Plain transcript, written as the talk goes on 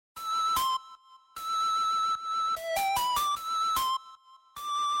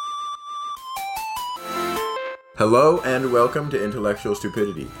Hello and welcome to Intellectual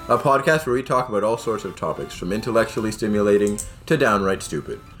Stupidity, a podcast where we talk about all sorts of topics, from intellectually stimulating to downright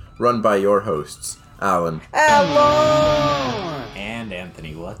stupid. Run by your hosts, Alan. Hello! And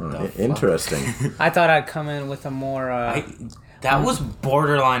Anthony, what the fuck? Interesting. I thought I'd come in with a more, That was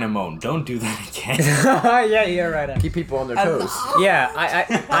borderline a moan. Don't do that again. yeah, you're right. Keep people on their toes. Yeah,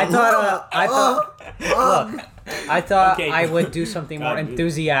 I thought Okay. I would do something more God, dude.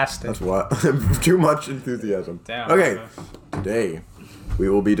 enthusiastic. That's what. Too much enthusiasm. Damn. Okay, today we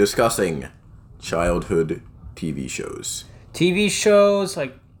will be discussing childhood TV shows. TV shows,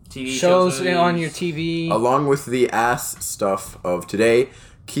 like TV shows shows. on your TV. Along with the ass stuff of today,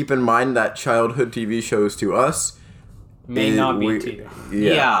 keep in mind that childhood TV shows to us May not be TV.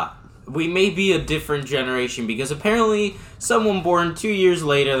 Yeah. We may be a different generation because apparently someone born 2 years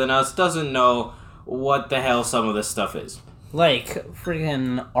later than us doesn't know what the hell some of this stuff is. Like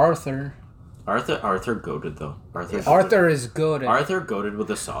freaking Arthur. Arthur goated though. Arthur is good. Arthur goated with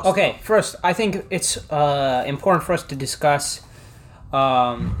the sauce. Okay, first, I think it's important for us to discuss.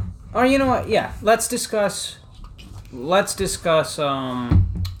 Or you know what? Yeah, let's discuss. What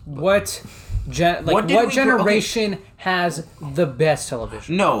What did what we generation has the best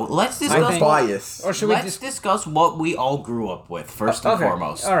television? No, let's discuss. think- Bias. Or should we Let's discuss what we all grew up with first and Okay,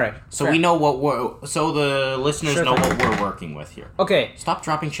 foremost. all right, So fair. we know so the listeners Sure know thing. what we're working with here. Okay, Stop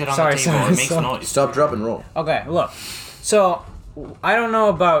dropping shit on Sorry, the table. sorry, It makes sorry. noise. Stop, drop, and roll. okay. Look, so I don't know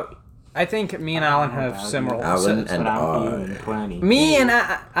about. I think me and Alan have similar. Alan and I. Me and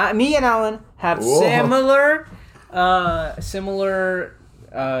Alan have Whoa. similar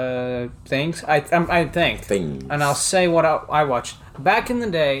things. I think. Things. And I'll say what I watched back in the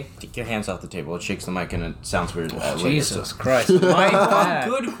day. Take your hands off the table. It shakes the mic and it sounds weird. Jesus Christ! My bad.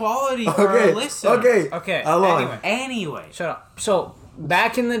 Good quality for our Okay, listeners. Okay. Alan. Anyway, Anyway. shut up. So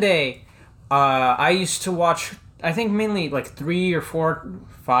back in the day, I used to watch. I think mainly like 3 or 4,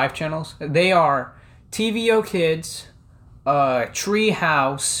 5 channels. They are TVO Kids,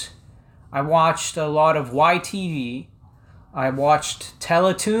 Treehouse. I watched a lot of YTV. I watched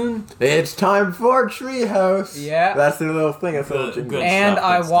Teletoon. It's time for Treehouse. Yeah. That's their little thing. That's their little Good. jingle. And stuff,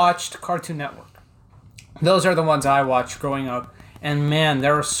 I good stuff. watched Cartoon Network. Those are the ones I watched growing up. And man,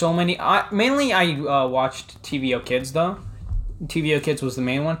 there were so many. Mainly I watched TVO Kids though. TVO Kids was the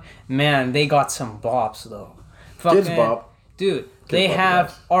main one. Man, they got some bops though. Kids Fucking- bop. Dude, they bop, have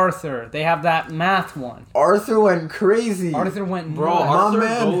yes. Arthur. They have that math one. Arthur went crazy. Arthur went Bro, nuts. Arthur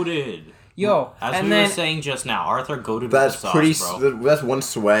man. goated. Yo, As and we then were saying just now, Arthur goated That's with the pretty. sauce, bro. That's one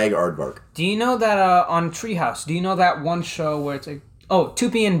swag aardvark. do you know that on Treehouse? Do you know that one show where it's like, oh,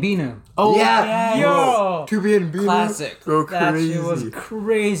 Tupi and Binu? Oh, Yeah. Yo! To be in Beamer. Classic. Go That crazy. shit was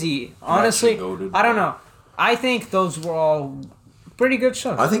crazy. Honestly, goated, I don't bro. know. I think those were all pretty good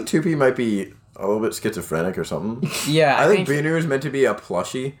shows. I think 2P might be a little bit schizophrenic or something. Yeah, I think Beanu is meant to be a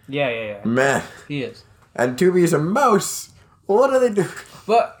plushie. Yeah. Man. He is. And 2B is a mouse. What do they do?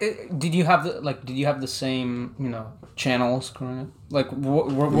 But did you have the same channels growing up? Like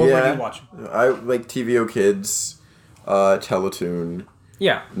what were you watching? I like TVO Kids, Teletoon,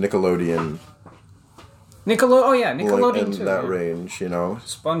 Yeah, Nickelodeon. Oh yeah, Nickelodeon like, in too. that yeah. range, you know.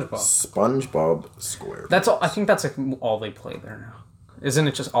 SpongeBob. SpongeBob SquarePants. That's all. I think that's like all they play there now. Isn't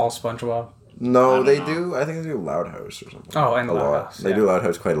it just all SpongeBob? No, I they don't know. do. I think they do Loud House or something. Oh, and a Loud lot. House, They yeah. do Loud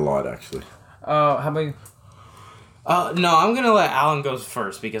House quite a lot, actually. How about you? No, I'm going to let Alan go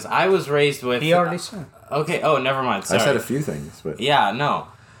first because I was raised with... He already said. Okay, oh, never mind. Sorry. I said a few things, but Yeah, no.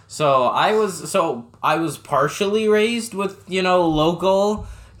 So I was partially raised with, local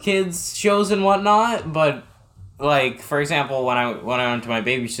kids shows and whatnot, but like for example, when I went to my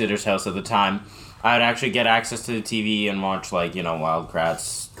babysitter's house at the time, I'd actually get access to the TV and watch like,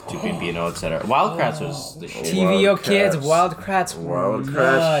 Wildcrats, 2PPNO, etc. Wildcrats was the shit. TVO Kids, Wildcats. Wildcrats.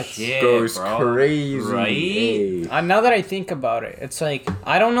 Wildcats Yeah, goes bro. crazy. Right? Hey. Now that I think about it, it's like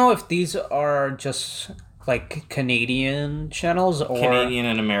I don't know if these are just like Canadian channels or Canadian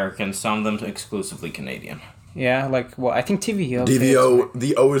and American, some of them exclusively Canadian. Yeah, like well, I think TVO. Kids, DVO,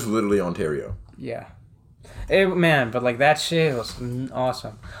 the O is literally Ontario. yeah. Man, but like that shit was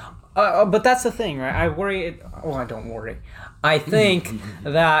awesome. But that's the thing, right? I don't worry. I think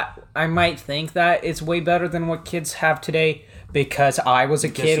that I might think that it's way better than what kids have today because I was a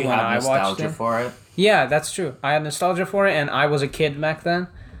Because kid you when have I watched nostalgia it. for it. Yeah, that's true. I had nostalgia for it, and I was a kid back then.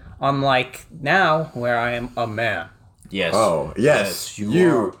 Unlike now, where I am a man. Yes. Oh, yes.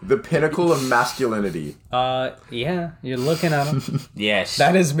 you The pinnacle of masculinity. Yeah, you're looking at him. Yes.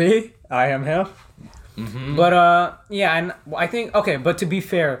 That is me. I am him. But yeah, and I think okay. But to be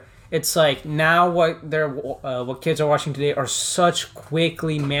fair, it's like now what kids are watching today are such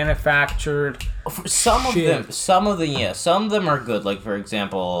quickly manufactured. Some Shit. of them are good. Like for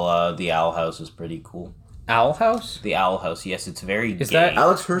example, the Owl House is pretty cool. Owl House? The Owl House, yes, it's very Is gay. that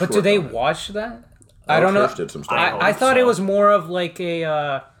Alex Hirsch But do worked they on it. watch that? I Alex don't know. Hirsch did some stuff. I hope thought it so. was more of like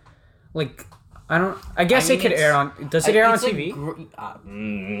a I guess I mean, it could it's- air on. Does it air on It's like TV?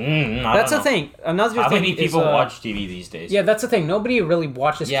 That's That's the thing. Another How thing many is, people watch TV these days? Yeah, that's the thing. Nobody really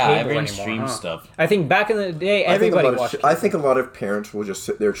watches Yeah, cable everyone anymore. streams huh? stuff. I think back in the day, everybody watched. I think a lot of parents will just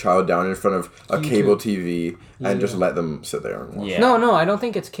sit their child down in front of a cable TV and just let them sit there and watch. Yeah. No, I don't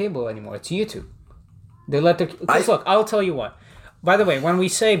think it's cable anymore. It's YouTube. They let their. Because look, I'll tell you what. By the way, when we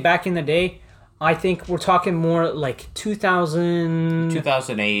say back in the day, I think we're talking more like 2000.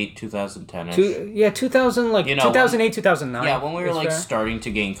 2008, 2010-ish. 2000, like You know, 2008, 2009. Yeah, when we were is like fair. starting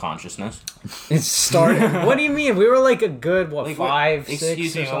to gain consciousness. It started. What do you mean? We were like a good Like, 5, 6.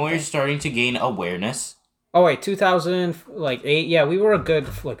 Excuse me, or when we were something? starting to gain awareness. Oh wait, 2000, like 8. Yeah, we were a good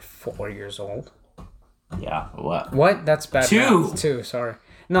like 4 years old. Yeah, what? What? That's bad. 2. math. 2. Sorry.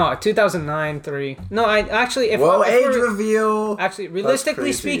 No, 2009, 3. No, I actually. Well, if age we're- reveal. Actually, realistically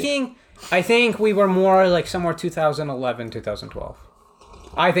crazy. speaking, I think we were more like somewhere 2011, 2012.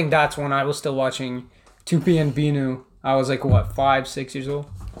 I think that's when I was still watching 2P and Binu. I was like, what, 5, 6 years old?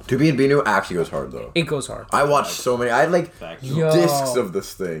 To be in Binu actually goes hard though. It goes hard. I watched so many. I had like Yo. discs of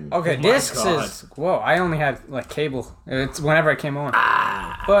this thing. Okay, my discs God. is... Whoa, I only had like cable. It's whenever it came on.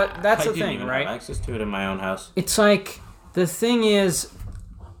 But that's I the didn't thing, even right? have access to it in my own house. It's like the thing is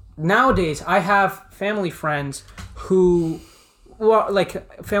nowadays I have family friends who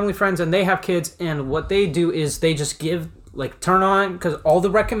like family friends and they have kids, and what they do is they just give like turn on because all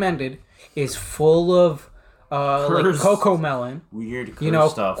the recommended is full of like Cursed. cocoa melon, Weird cursed you know,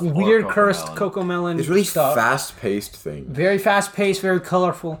 stuff. or weird Cocomelon. cursed cocoa melon It's really stuff. fast-paced thing. Very fast paced, very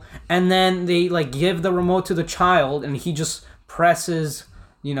colorful, and then they like give the remote to the child, and he just presses,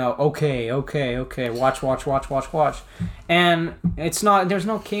 you know, okay, watch, and it's not. There's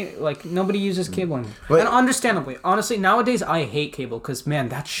no cable. Like nobody uses cable anymore. But- And understandably, honestly, nowadays I hate cable because man,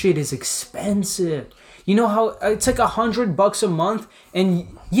 that shit is expensive. You know how it's like $100 a month,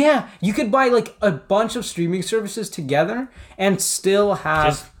 and yeah, you could buy like a bunch of streaming services together and still have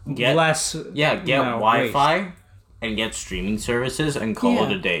Just get- less. Yeah, get you know, Wi-Fi and get streaming services and call Yeah.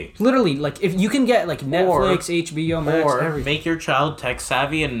 it a day. Literally, like if you can get like Netflix, HBO Max, Or everything. make your child tech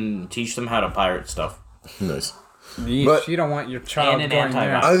savvy and teach them how to pirate stuff. Nice. Yeesh, but- you don't want your child And an going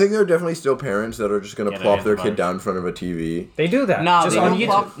there. antivirus. I think there are definitely still parents that are just gonna Get it plop in their the kid box. down in front of a TV. They do that. No, just they on don't YouTube.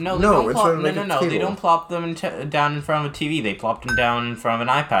 plop. No, they No, don't it's plop. sort of No, like no, a no. They cable. don't plop them down in front of a TV. They plop them down in front of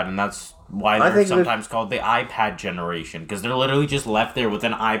an iPad, and that's why I they're think that- sometimes called the iPad generation, because they're literally just left there with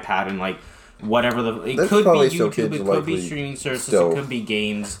an iPad and like whatever the. It There's could be probably still YouTube. kids It could be likely streaming services. still- It could be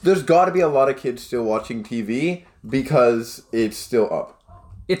games. There's got to be a lot of kids still watching TV because it's still up.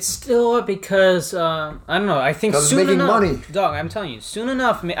 It's still up because I don't know. I think 'Cause it's soon making enough, money. dog. I'm telling you, soon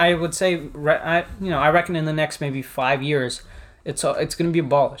enough. I would say, I reckon in the next maybe 5 years, it's going to be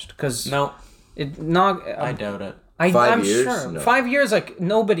abolished because No, it not. I doubt it. 5 I'm years? sure. No. 5 years, like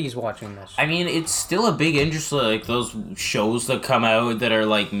nobody's watching this. I mean, it's still a big interest, like those shows that come out that are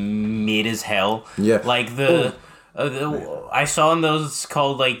like mid as hell. Yeah. Like I saw in those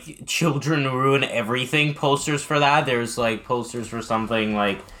called like "Children Ruin Everything" posters for that. There's like posters for something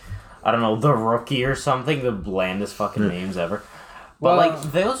like, I don't know, The Rookie or something. The blandest fucking names ever. But Well- like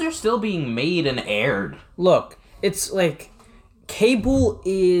those are still being made and aired. Look, it's like cable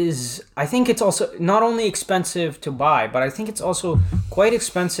is. I think it's also not only expensive to buy, but I think it's also quite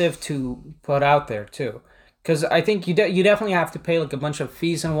expensive to put out there too. Because I think you definitely have to pay like a bunch of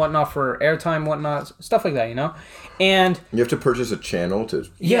fees and whatnot for airtime, whatnot, stuff like that, you know. And You have to purchase a channel to.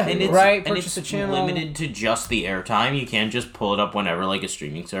 yeah, And it's, right. and Purchase it's a channel. limited to just the airtime. You can't just pull it up whenever, like a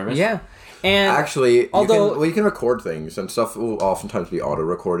streaming service. Yeah, and Actually, Although- you can record things, and stuff will oftentimes be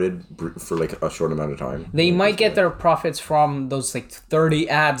auto-recorded for like a short amount of time. they might get their profits from those like 30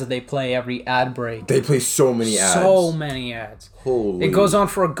 ads that they play every ad break. They play so many ads. So many ads. Holy. It goes on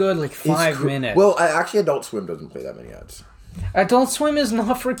for a good like It's 5 minutes. Well, actually, Adult Swim doesn't play that many ads. Adult Swim is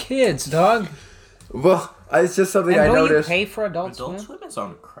not for kids, dog. Well, it's just something And I don't noticed. you pay for Adult Adult Swim? Swim is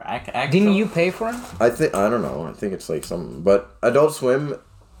on crack. Actually. Didn't you pay for it? I don't know. I think it's like something, but Adult Swim,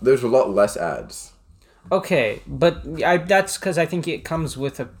 there's a lot less ads. Okay, but that's because I think it comes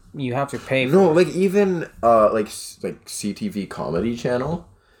with a. You have to pay for. No, like even like CTV Comedy Channel,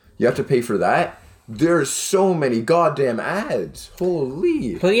 you have to pay for that there's so many goddamn ads.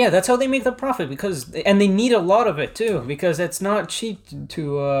 Holy. But yeah, that's how they make the profit and they need a lot of it too because it's not cheap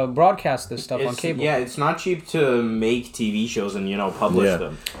to broadcast this stuff on cable. Yeah, it's not cheap to make TV shows and publish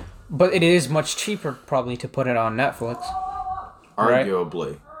them. But it is much cheaper probably to put it on Netflix. Arguably.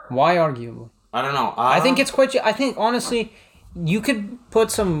 Right? Why arguably? I don't know. I think it's quite. I think honestly, you could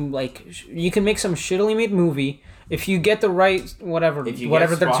put some you can make some shittily made movie if you get the right whatever the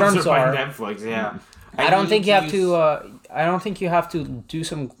terms are. Netflix, yeah. I don't think you have to. I don't think you have to do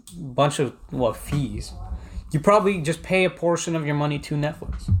some bunch of fees. You probably just pay a portion of your money to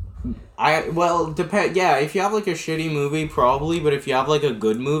Netflix. Depend. Yeah, if you have like a shitty movie, probably. But if you have like a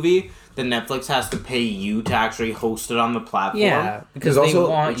good movie, then Netflix has to pay you to actually host it on the platform. Yeah, because they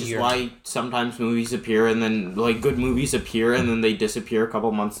want which is why sometimes movies appear and then good movies appear and then they disappear a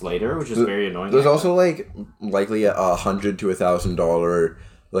couple months later, which is very annoying. There's also likely $100 to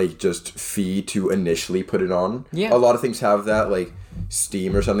 $1,000 just fee to initially put it on. Yeah, a lot of things have that, like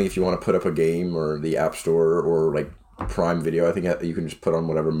Steam or something. If you want to put up a game or the App Store or Prime Video, I think you can just put on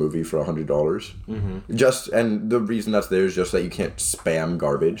whatever movie for $100. Mm-hmm. And the reason that's there is just that you can't spam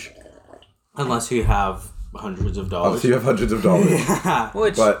garbage. Unless you have hundreds of dollars. Unless you have hundreds of dollars. Yeah.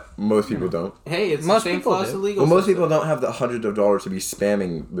 But most people don't. Hey, it's most the same people plus do. illegal. Well, most people don't have the hundreds of dollars to be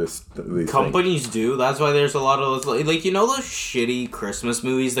spamming these companies do. That's why there's a lot of those, those shitty Christmas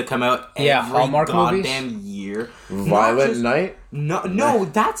movies that come out every Hallmark goddamn movies? year. Violent Night? No,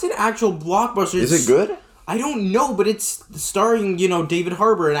 that's an actual blockbuster. Is it good? I don't know, but it's starring, David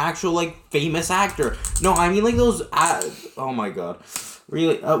Harbour, an actual, famous actor. No, I mean, those... oh, my God.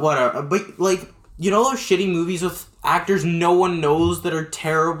 Really? Whatever. But, those shitty movies with actors no one knows that are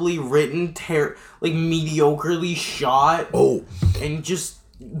terribly written, mediocrely shot. Oh. And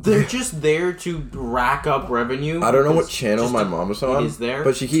they're just there to rack up revenue. I don't know what channel my mom was on,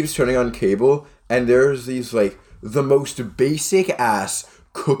 but she keeps turning on cable, and there's these, the most basic-ass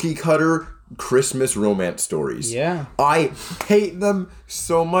cookie-cutter Christmas romance stories. Yeah. I hate them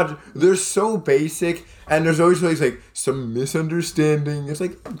so much. They're so basic, and there's always some misunderstanding. It's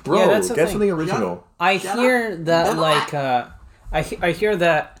bro, get something original. I hear that I hear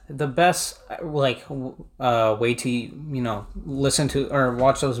that the best way to listen to or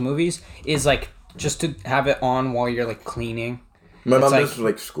watch those movies is just to have it on while you're cleaning. My mom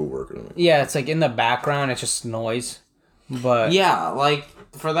does schoolwork. Yeah, it's in the background. It's just noise. But yeah,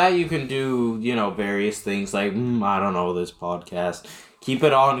 for that you can do various things I don't know, this podcast. Keep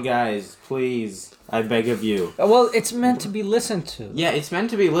it on, guys, please. I beg of you. Well, it's meant to be listened to. Yeah, it's meant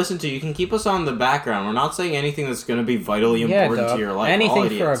to be listened to. You can keep us on the background. We're not saying anything that's going to be vitally important to your life.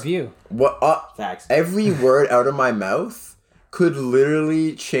 Anything for a view. What? Facts. Every word out of my mouth could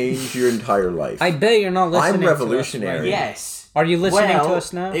literally change your entire life. I bet you're not listening. I'm revolutionary. To us, right? Yes. Are you listening to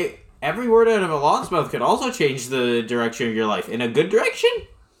us now? Every word out of a log's mouth could also change the direction of your life in a good direction.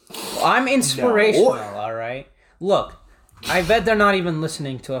 I'm inspirational. All right. Look. I bet they're not even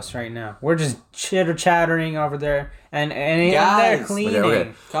listening to us right now. We're just chitter-chattering over there, and they're cleaning.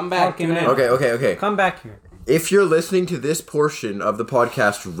 Okay. Come back. Okay. Come back here. If you're listening to this portion of the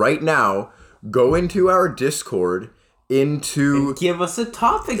podcast right now, go into our Discord, and give us a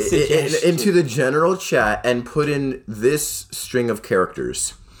topic suggestion. Into the general chat, and put in this string of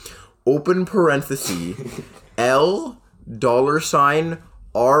characters. Open parenthesis,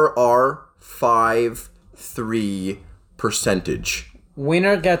 $RR53%.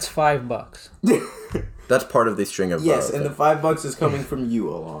 Winner gets $5. That's part of the string of... Yes, and the $5 is coming from you,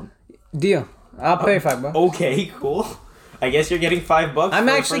 Alon. Deal. I'll pay $5. Okay, cool. I guess you're getting $5. I'm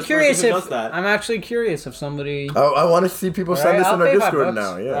actually curious if somebody... Oh, I want to see people send this in our Discord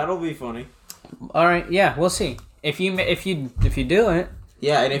now. Yeah, that'll be funny. All right, yeah, we'll see. If you do it...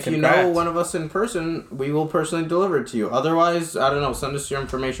 Yeah, and if you know one of us in person, we will personally deliver it to you. Otherwise, I don't know, send us your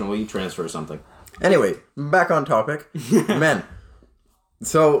information. Will you transfer something? Anyway, back on topic. Man,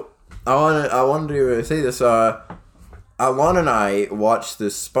 so I wanted to say this. Alon and I watched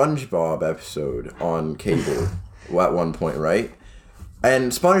this SpongeBob episode on cable at one point, right?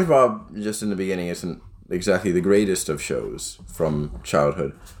 And SpongeBob, just in the beginning, isn't exactly the greatest of shows from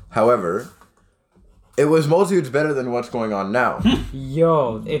childhood. However, it was multitudes better than what's going on now.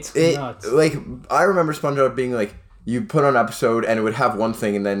 Yo, it's nuts. I remember SpongeBob being you put on an episode and it would have one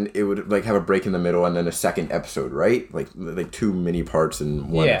thing and then it would have a break in the middle and then a second episode, right? Like two mini parts in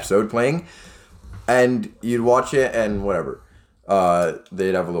one episode playing. And you'd watch it and whatever.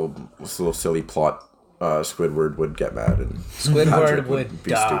 They'd have a little silly plot. Squidward would get mad and Squidward would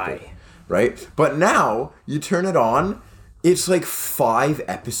die. Stupid, right? But now you turn it on, it's 5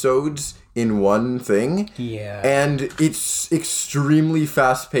 episodes in one thing. Yeah. And it's extremely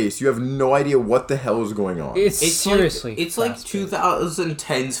fast paced. You have no idea what the hell is going on. It's seriously. It's like fast-paced.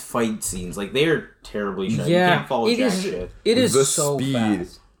 2010's fight scenes. Like they're terribly shot. You Yeah, can't follow it jack is. shit. It is the so speed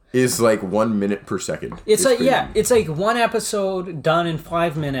fast. is like 1 minute per second. It's like crazy. it's like one episode done in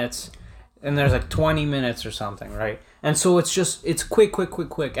 5 minutes, and there's like 20 minutes or something, right? And so it's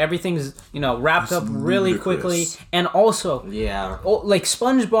quick. Everything's wrapped up really quickly, ludicrous. and also Yeah. like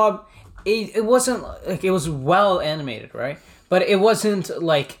SpongeBob, it wasn't like it was well animated, right? But it wasn't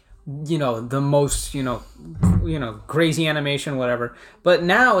like the most crazy animation, whatever. But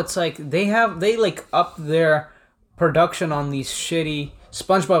now it's like they like up their production on these shitty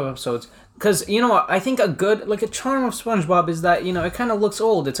SpongeBob episodes. Because, I think a charm of SpongeBob is that, it kind of looks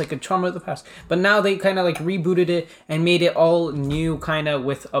old. It's like a charm of the past. But now they kind of like rebooted it and made it all new, kind of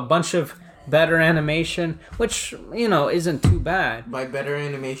with a bunch of better animation, which, isn't too bad. By better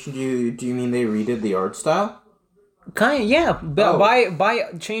animation, do you mean they redid the art style? Kind of, yeah. But Oh. by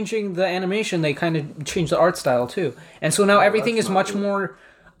changing the animation, they kind of changed the art style too. And so now everything that's is not much good.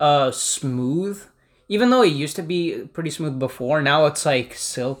 more smooth. Even though it used to be pretty smooth before, now it's like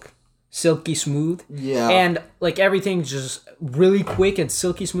silky smooth. Yeah. And like everything's just really quick and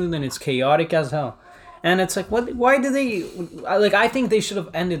silky smooth, and it's chaotic as hell. And it's like, what? Why do they like? I think they should have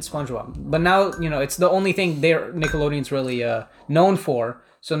ended SpongeBob, but now it's the only thing Nickelodeon's really known for.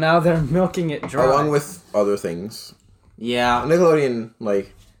 So now they're milking it dry. Along with other things. Yeah. Nickelodeon,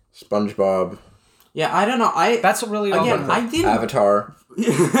 like SpongeBob, Yeah, I don't know. That's really all Again, I didn't... Avatar.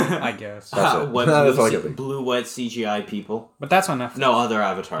 I guess. That's it. What, That's all I blue, can think. blue wet CGI people? But that's on Netflix. No, other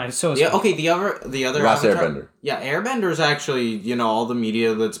Avatar. So is yeah, that. okay, the other Last Avatar. Airbender. Yeah, Airbender is actually, all the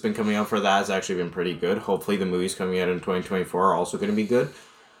media that's been coming out for that has actually been pretty good. Hopefully the movies coming out in 2024 are also going to be good.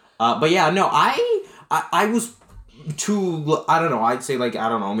 But yeah, no, I was too, I don't know, I'd say like, I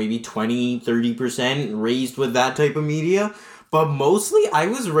don't know, maybe 20-30% raised with that type of media. But mostly, I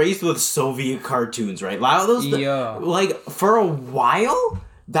was raised with Soviet cartoons, right? Like, for a while,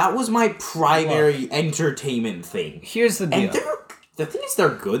 that was my primary entertainment thing. Here's the deal. And the thing is, they're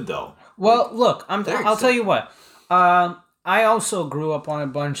good, though. Well, look, I'll exciting. tell you what. I also grew up on a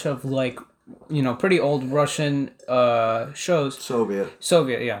bunch of like, pretty old Russian shows. Soviet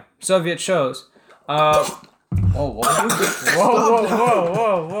shows.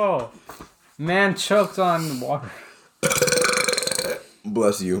 Whoa. Man choked on water.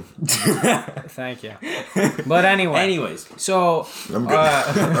 Bless you. Thank you. But Anyways, so I'm good.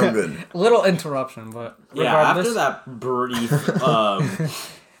 I'm good. little interruption, but yeah, regardless. after that brief,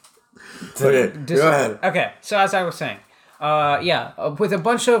 Okay, go ahead. Okay, so as I was saying, with a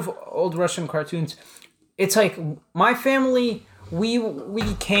bunch of old Russian cartoons, it's like my family,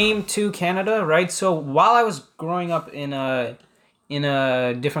 we came to Canada, right? So while I was growing up in a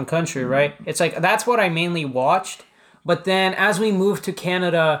different country, right? It's like that's what I mainly watched. But then as we moved to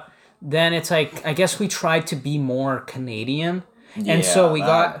Canada, then it's like I guess we tried to be more Canadian. And so we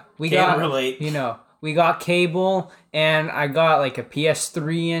got relate. we got cable, and I got like a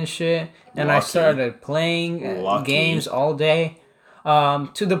PS3 and shit, and I Lucky. started playing Lucky. games all day.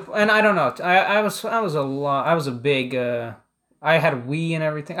 And I don't know, I was a big I had Wii and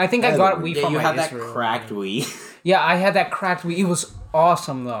everything. I think I got Wii Yeah, from you my had that Israel. cracked Wii. Yeah, I had that cracked Wii. It was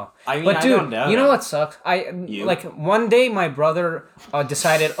awesome though. I mean, but I dude, don't doubt you know it. what sucks? Like one day my brother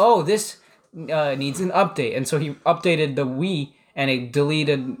decided, oh, this needs an update, and so he updated the Wii, and it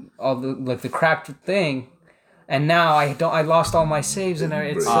deleted all the cracked thing, and now I lost all my saves, and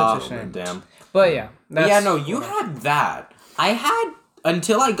it's such a shame. Damn. But yeah, You had that. I had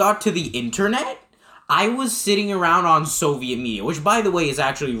until I got to the internet. I was sitting around on Soviet media, which, by the way, is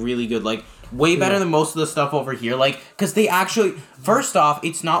actually really good. Like, way better than most of the stuff over here. Like, because they actually... First off,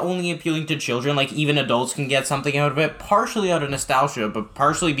 it's not only appealing to children. Like, even adults can get something out of it. Partially out of nostalgia, but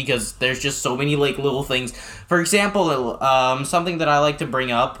partially because there's just so many, like, little things. For example, something that I like to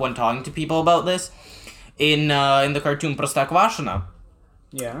bring up when talking to people about this, in the cartoon Prostokvashino,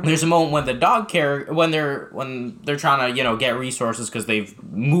 Yeah. there's a moment when the dog when they're trying to get resources because they've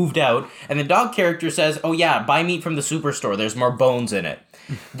moved out, and the dog character says, "Oh yeah, buy meat from the superstore. There's more bones in it."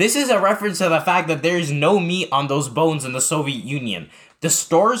 This is a reference to the fact that there is no meat on those bones in the Soviet Union. The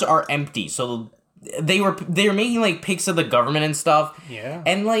stores are empty, so they were making like pics of the government and stuff. Yeah.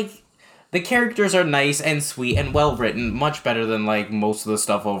 And like the characters are nice and sweet and well written, much better than like most of the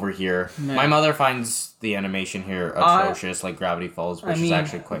stuff over here. Yeah. My mother finds the animation here atrocious, like Gravity Falls, which is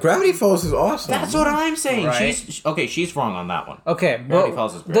actually quite. Gravity Falls is awesome. That's what I'm saying. Right. She's wrong on that one. Okay, Gravity but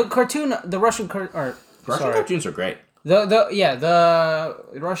Falls is great. the cartoon, the Russian Russian cartoons are great. The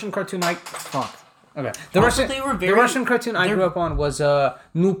Russian cartoon Okay. they were Russian cartoon I grew up on was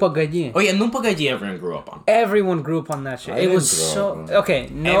Ну Погоди. Oh yeah, Ну Погоди everyone grew up on. Everyone grew up on that shit. I It was didn't so grow up on it. okay.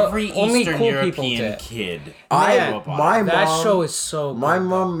 No, Every only Eastern cool people European did. kid. I grew up on my it. That mom, show is so. My good,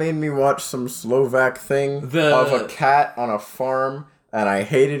 mom made me watch some Slovak thing The- of a cat on a farm, and I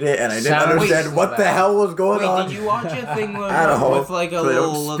hated it, and I didn't Sounds understand what the Slovak. hell was going Wait, on. did you watch a thing I don't know. with like a They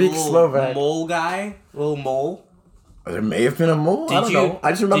don't little speak Slovak. mole guy? Little mole? There may have been a mole. I Did don't you- know. I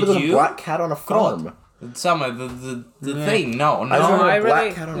just remember did there's a you? black cat on a farm. Some of the thing. No, I just No, remember I a black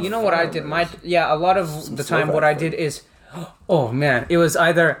really. cat on a You know what I farm. did? A lot of the time, what I Slovak did is, oh man, it was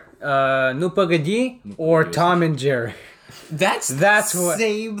either Ну Погоди or Tom and Jerry. That's the what-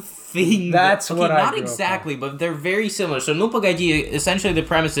 same thing. that's what I not grew up exactly, but they're very similar. So Ну Погоди, essentially the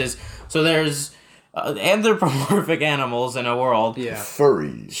premise is so there's anthropomorphic animals in a world.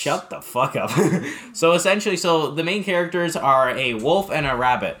 Furries. Shut the fuck up. So essentially, the main characters are a wolf and a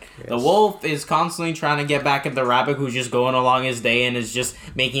rabbit. The wolf is constantly trying to get back at the rabbit who's just going along his day and is just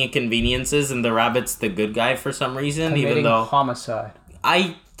making inconveniences, and the rabbit's the good guy for some reason, even Committing though homicide.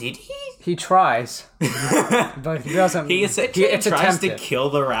 did he? He tries, but he doesn't. He essentially it's tries to attempted. kill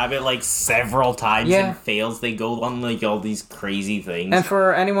the rabbit like several times Yeah. and fails. They go on like all these crazy things. And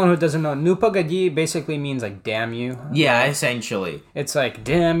for anyone who doesn't know, "Ну Погоди" basically means like "damn you." yeah, essentially. It's like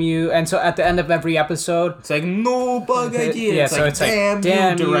 "damn you," and so at the end of every episode, It's like, no pagaji. Yeah, It's so like, it's like, damn,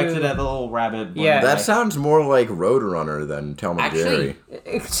 damn you, directed you. at the little rabbit. Yeah. That sounds more like Roadrunner than Tom and Actually, Jerry.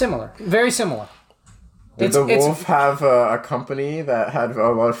 it's similar, very similar. Did the wolf have a company that had a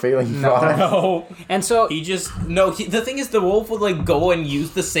lot of failing products? no. And so The thing is, the wolf would like go and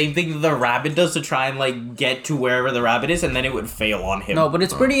use the same thing that the rabbit does to try and like get to wherever the rabbit is, and then it would fail on him. no, but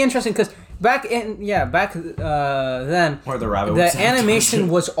it's pretty interesting because back then, Or the rabbit the would sabotage animation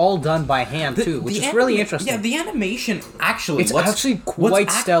it. was all done by hand too, which is really interesting. Yeah, the animation actually. It's actually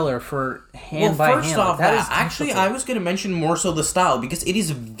quite stellar for hand by first hand. off, Like, that actually, difficult. I was going to mention more so the style because it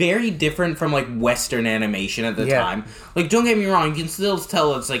is very different from like Western animation at the Yeah. time. Like, don't get me wrong, you can still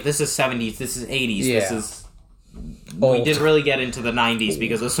tell it's like this is 70s, this is 80s, this Yeah. is. We Old. didn't really get into the 90s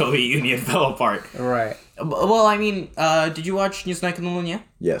because the Soviet Union fell apart. Right. Well, I mean, did you watch News на Lunya?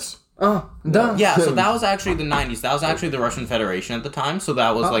 Yes. Oh, duh. Yeah, so that was actually the 90s. That was actually the Russian Federation at the time, so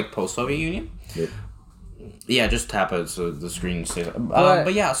that was like post-Soviet Union. Yep. Yeah, just tap it so the screen stays up.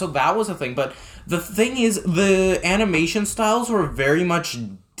 But yeah, so that was a thing. But the thing is, the animation styles were very much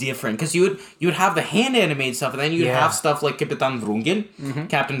different because you would have the hand animated stuff, and then you'd have stuff like Kapitan Vrungin,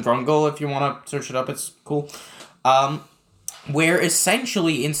 Captain Vrungel. If you want to search it up, it's cool. Where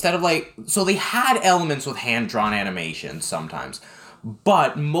essentially instead of like, so they had elements with hand drawn animations sometimes,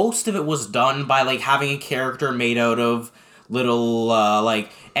 but most of it was done by like having a character made out of little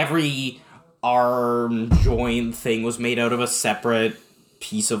like every arm joint thing was made out of a separate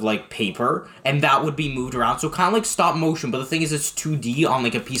piece of like paper, and that would be moved around, so kind of like stop motion, but the thing is it's 2D on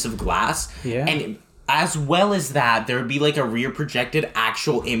like a piece of glass. Yeah. And as well as that, there would be like a rear projected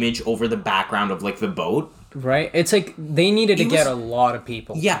actual image over the background of like the boat. Right. It's like they needed to It get was- a lot of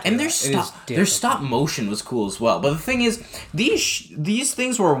people. Yeah, to do and their that. It is their stop motion was cool as well. But the thing is, these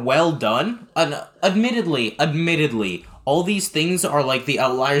things were well done. Admittedly, all these things are like the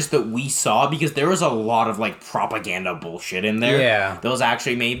outliers that we saw because there was a lot of like propaganda bullshit in there. Yeah. That was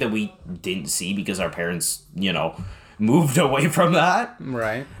actually made that we didn't see because our parents, moved away from that.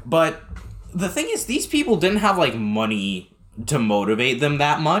 Right. But the thing is, these people didn't have like money to motivate them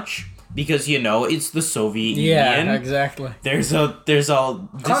that much because it's the Soviet Yeah, Union. exactly. There's a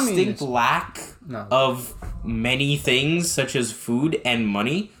distinct Communist. lack No. of many things such as food and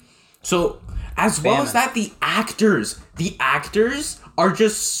money. So as well as Famine. that, the actors are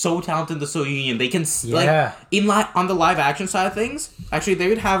just so talented in the Soviet Union. They can Yeah. on the live action side of things. Actually,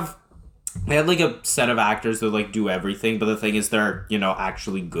 they had like a set of actors that like do everything, but the thing is they're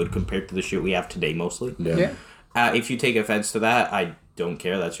actually good compared to the shit we have today mostly. Yeah. If you take offense to that, I don't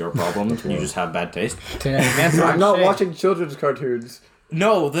care. That's your problem. You just have bad taste. I'm not watching children's cartoons.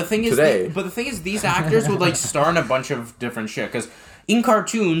 No, the thing is, Today. but the thing is, these actors would like star in a bunch of different shit. Because in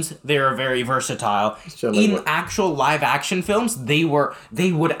cartoons, they are very versatile. Generally In what- actual live action films, they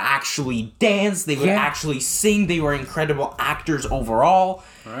would actually dance. They would Yeah. actually sing. They were incredible actors overall.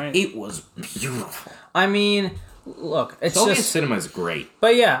 Right. It was beautiful. I mean, look, it's Soviet just. cinema is great.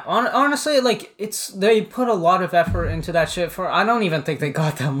 But yeah, honestly, like they put a lot of effort into that shit. I don't even think they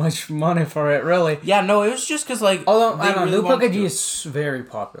got that much money for it, really. Yeah, no, it was just because like. Although they I don't know, really New wanted Pagaji to- is very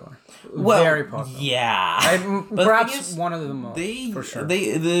popular. Well, very popular. Yeah. But the Perhaps thing is, one of the most. For sure.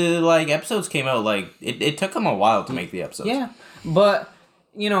 the like episodes came out like it took them a while to make the episodes. Yeah, but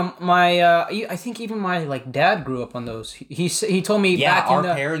you know, I think even my like dad grew up on those. He told me Yeah, back in our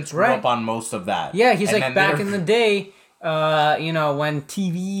the parents grew right. up on most of that. Yeah, he's And like then back they're- in the day, you know, when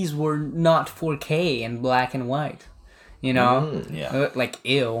TVs were not 4K and black and white. You know, yeah. like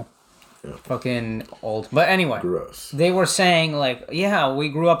ew, fucking old. But anyway, Gross. they were saying like, yeah, we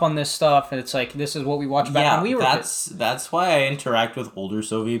grew up on this stuff, and it's like this is what we watched back when we were kids. that's why I interact with older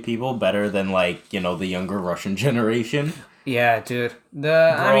Soviet people better than like, you know, the younger Russian generation. Yeah, dude.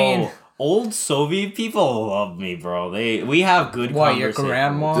 I mean, old Soviet people love me, bro. We have good what, your conversation.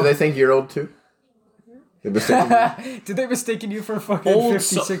 grandma? Do they think you're old too? They mistaken you? Did they mistaken you for fucking Old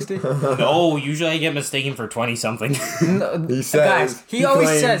 50, so- 60? No, usually I get mistaken for 20 something. He says, Guys, he always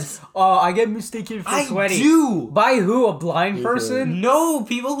claims- says, "Oh, I get mistaken for I 20." do. By who? A blind person? No,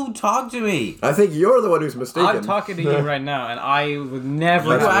 people who talk to me. I think you're the one who's mistaken. I'm talking to you right now, and I would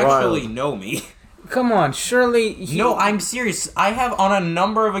never. You That's actually wild. know me. Come on, surely. No, I'm serious. I have on a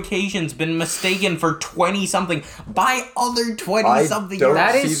number of occasions been mistaken for 20 something by other 20 I something. don't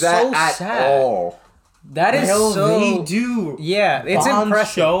That see is that so at sad. all. That is Hell, so. they do. Yeah, it's On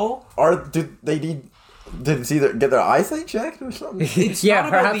impressive. show. Did it either get their eyesight checked or something? It's Yeah, not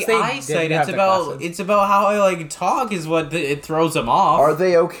about perhaps the they eyesight. did have It's the about glasses. how I like talk is what it throws them off. Are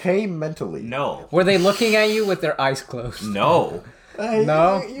they okay mentally? No. Were they looking at you with their eyes closed? No.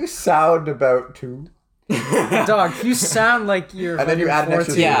 No? You sound about to. Dog, you sound like you're. And then you fucking add an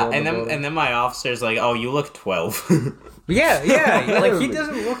extra 14. zero. Yeah, on and the then bottom. and then my officer's like, "Oh, you look 12." Yeah, like he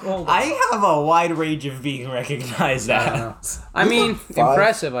doesn't look old. I have a wide range of being recognized as. I mean, Five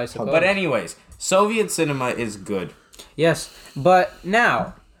impressive, I suppose. But anyways, Soviet cinema is good. Yes, but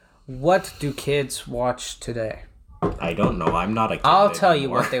now, what do kids watch today? I don't know. I'm not a kid I'll tell you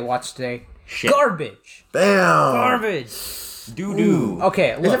anymore. what they watch today. Shit. Garbage. Damn. Garbage. Doo doo.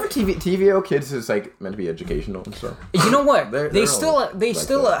 Okay, Is look. ever TVO kids is like meant to be educational and stuff? You know what? They're They all still like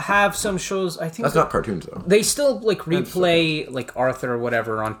that. have some shows. I think That's not cartoons though. they still like replay like Arthur or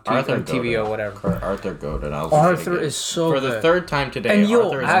whatever on Arthur TV or Goddard. whatever. Arthur Goddard. Arthur is so for good. the third time today. And yo,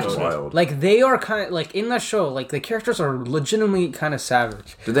 Arthur is actually, goated. wild. like they are kind of like in the show, like the characters are legitimately kind of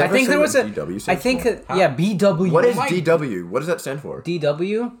savage. Did they I ever think say there was what a. DW I stands think for? yeah, BW. What is my- DW? What does that stand for?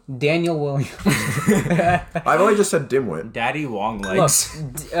 DW? Daniel Williams. I've only just said dimwit. Daddy Long Look, Legs.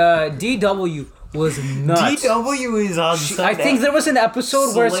 DW was nuts. DW is on I Sunday. think there was an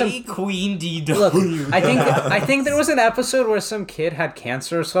episode where some Slay Queen DW. look. I think there was an episode where some kid had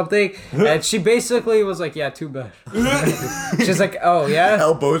cancer or something, and she basically was like, "Yeah, too bad." She's like, "Oh yeah."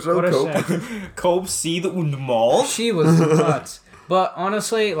 El Bozo What a Cope. shame. Cope see the mall. She was nuts. But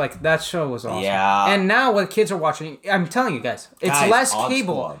honestly, like that show was awesome. Yeah. And now what kids are watching, I'm telling you guys, it's Guys, less Odd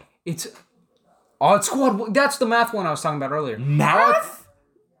cable. Squad. It's Odd Squad. That's the math one I was talking about earlier. Math?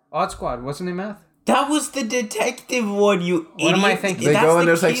 Odd Squad, wasn't it math? That was the detective one, you What am I idiot. thinking? They That's go the and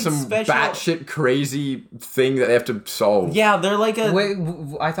there's like kids' some special- batshit crazy thing that they have to solve. Yeah, they're like a. Wait,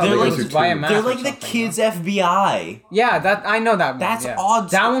 I thought They're it like- was via math. they're or like the something, kids' no? FBI. Yeah, that I know that one. That's yeah. Odd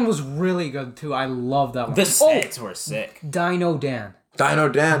That Squad. one was really good too. I love that one. The sets were sick. Dino Dan. Dino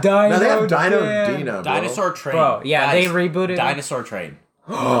Dan. Dino now they have Dino Dan. Dina. Bro. Dinosaur Train. Bro, yeah, Guys, they rebooted it. Dinosaur Train.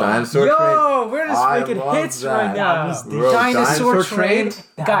 Dinosaur Yo, Train. we're just I making love hits that. right now. That was the- Bro, Dinosaur Dinosaur Train. Train?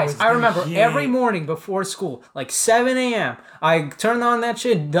 Guys, I remember shit. every morning before school, like 7 a.m., I turned on that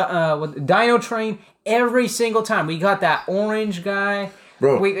shit, with Dino Train, every single time. We got that orange guy.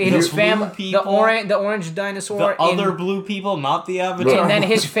 Bro, His blue family, people, the orange dinosaur. The other and, blue people, not the Avatar. and then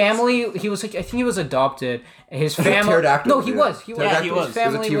his family, he was like, I think he was adopted. His family. Pterodactyls. No, he was. He was. Yeah, he His was. There's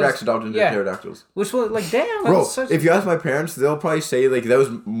a family T-Rex was. adopted into Yeah. pterodactyls. Which was like, damn. Bro, that's such, if you ask my parents, they'll probably say like that was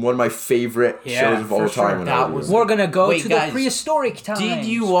one of my favorite Yeah, shows of all for time. sure. When That I was was- young. we're gonna go Wait, to guys, the prehistoric times. Did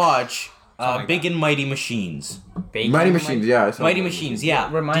you watch my Big and Mighty Machines? Mighty Machines. Yeah, I saw Mighty that. Machines,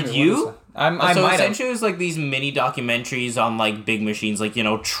 yeah. Remind Did me, what is you? that? I So might have. essentially, it was like these mini documentaries on like big machines, like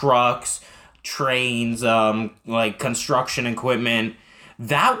trucks, trains, like construction equipment.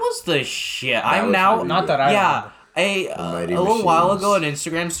 That was the shit. I'm was now really Not that I yeah. remember. A Mighty little while Machines. ago, an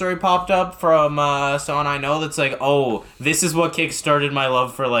Instagram story popped up from someone I know that's like, "Oh, this is what kickstarted my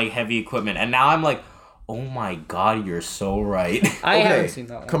love for like heavy equipment," and now I'm like, "Oh my god, you're so right." I Okay, haven't seen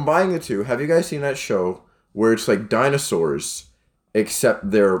that one. combining the two, have you guys seen that show where it's like dinosaurs, except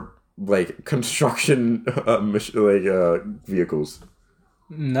they're like construction vehicles?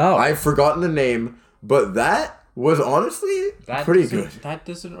 No. I've forgotten the name, but that was honestly pretty good. That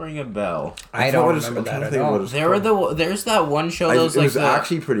doesn't ring a bell. I forgot don't what it's- remember I'm trying that to at think all. what it's There were called. there's that one show I- that was it like was the,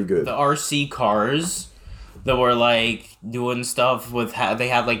 actually pretty good. the RC cars. that were like doing stuff with they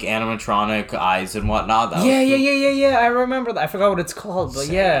had like animatronic eyes and whatnot. That Yeah. I remember that. I forgot what it's called, but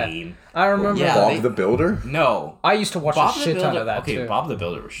yeah, Same. I remember Yeah, that. Bob the Builder? No. I used to watch Bob a the shit ton Builder. of that Okay, too. Bob the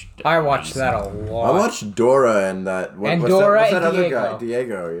Builder was I watched amazing. that a I lot. watched Dora and that. And what's Dora that, what's that and other Diego. guy?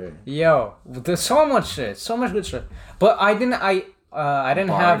 Diego, yeah. Yo, there's so much shit, so much good shit. But I didn't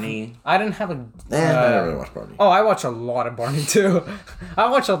Barney. I didn't have a. I don't really watch Barney. Oh, I watch a lot of Barney too. I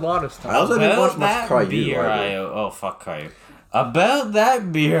watch a lot of I stuff. also didn't watch About much that Caillou. beer either. Oh, fuck Caillou. About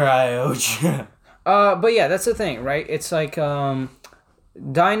that beer I owed you. But yeah, that's the thing, right? It's like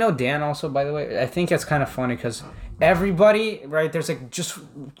Dino Dan also, by the way. I think it's kind of funny because everybody, right? There's like just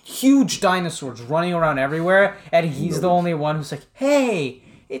huge dinosaurs running around everywhere, and he's the only one who's like, "Hey,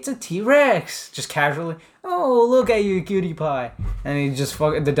 it's a T-Rex," just casually. "Oh, look at you, cutie pie!" And he just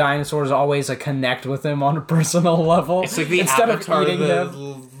the dinosaurs always like connect with him on a personal level It's like the instead Avatar, of eating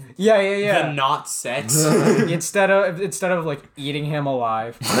him. Yeah. the not sets. instead of like eating him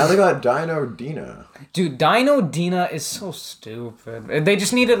alive. Now they got Dino Dina. Dude, Dino Dina is so stupid. They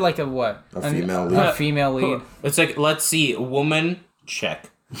just needed like a what? A female lead. A female lead. It's like, let's see, woman, check.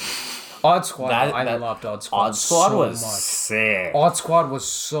 Odd Squad. I That- loved Odd Squad. Odd Squad so was much. sick. Odd Squad was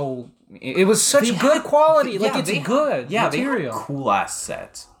so. It was such good quality. Like it's good material. Cool ass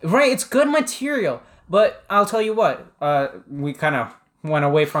sets. Right, it's good material. But I'll tell you what. We kind of went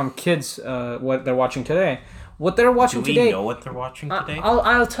away from kids. What they're watching today. What they're watching Do we today. know what they're watching today?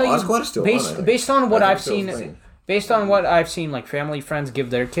 I'll tell you. Odd Squad is still on, I think. based on what I think I've it's still seen, a thing. based on what I've seen, like family friends give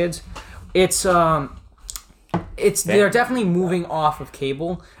their kids, it's they're definitely moving off of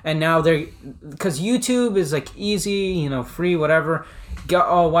cable, and now they're because YouTube is like easy, free, whatever.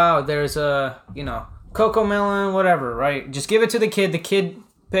 Oh wow, there's a Coco Melon, whatever, right? Just give it to the kid. The kid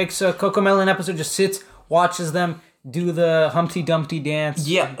picks a Coco Melon episode, just sits, watches them do the Humpty Dumpty dance.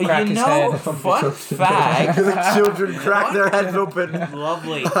 Yeah, crack his head. fun fact. The children crack their heads open.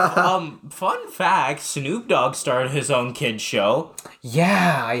 Lovely. Fun fact, Snoop Dogg started his own kid show.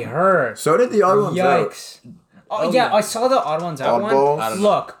 Yeah, I heard. So did the other ones. out. Yikes. Oh, yeah, I saw the Odd Ones Out Oddballs? one.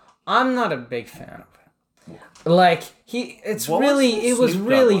 Look, I'm not a big fan of it. Like, it What was the was Snoop Dogg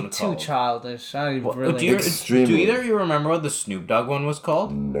really one too called? childish. I Do, really... you, Extremely. do either of you remember what the Snoop Dogg one was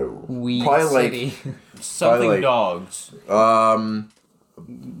called? No. Weed Probably City. Something like- dogs. Can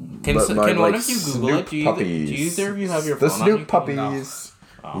but my, one like, of you Google it? Snoop puppies. Do either of you have your The phone on you? Snoop puppies.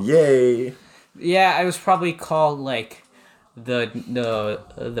 Yay. Yeah, it was probably called, like, the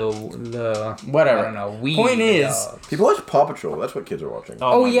Whatever. I don't know, weed. Point is- dog. People watch Paw Patrol. That's what kids are watching.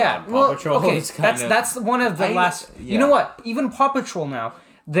 Oh my yeah, God, Paw well, Patrol okay, is kinda- that's one of the last. yeah. You know what? Even Paw Patrol now,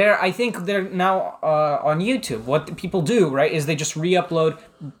 I think they're now on YouTube. What people do, right, is they just re-upload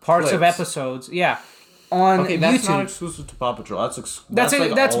parts of Clips. episodes. Yeah, on Okay, that's not YouTube. exclusive to Paw Patrol. That's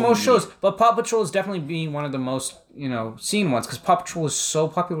like that's all most media. shows, but Paw Patrol is definitely being one of the most seen ones because Paw Patrol is so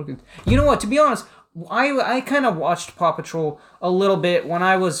popular. You know what? To be honest, I kind of watched Paw Patrol a little bit when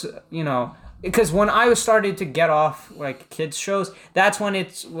I was because when I was started to get off like kids shows, that's when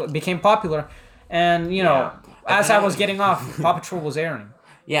it became popular, and as I was getting off, Paw Patrol was airing.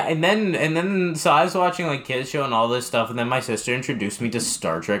 Yeah, and then so I was watching like kids show and all this stuff, and then my sister introduced me to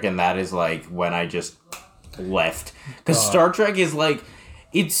Star Trek, and that is like when I just left because Star Trek is like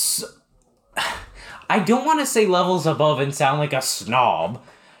it's. I don't want to say levels above and sound like a snob,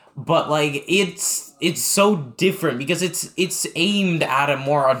 but like it's so different because it's aimed at a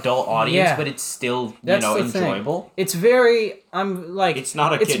more adult audience, Yeah. but it's still That's the enjoyable. thing. It's very. I'm like. It's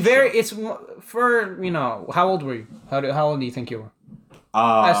not a It's kid very. show. It's for How old were you? How old do you think you were?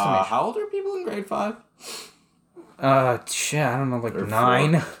 Estimation. How old are people in grade 5? Shit. I don't know, like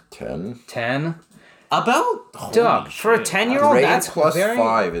 9, 10. 10. About Duh, for a 10-year-old, Grade that's plus very.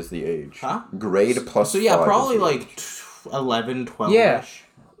 5 is the age. Huh? Grade plus So yeah, 5 probably is the like age. 11, 12 Yeah.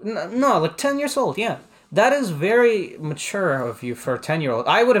 No, like 10 years old. Yeah. That is very mature of you for a 10-year-old.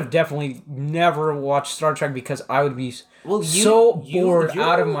 I would have definitely never watched Star Trek because I would be so bored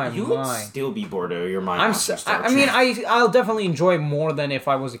out of my you would mind. still be bored out of your mind. I'm watching so, Star I mean, Trek. I'll definitely enjoy more than if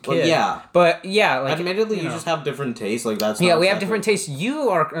I was a kid. Well, yeah. But yeah, like Admittedly, you know. just have different tastes. Like that's Yeah, not we have exactly- different tastes. You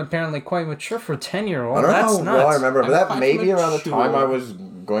are apparently quite mature for a 10-year-old. I don't That's know nuts. well I remember, but I'm that quite may be around the mature. time I was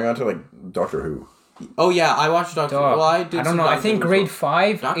going on to like Doctor Who. Oh yeah, I watched Doctor. Dog. Well, I I did. don't some know. I Doctor think Who grade as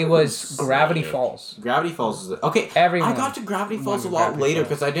 5, Doctor it Who was was Gravity sick. Falls. well. Gravity Falls is okay. Everyone I got to Gravity Falls a wanted lot Gravity later Falls.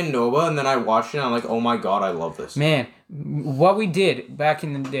 because I didn't know it, and then I watched it. and I'm like, oh my god, I love this. Man, what we did back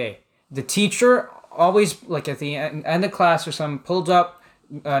in the day, the teacher always, like at the end of class or something, pulled up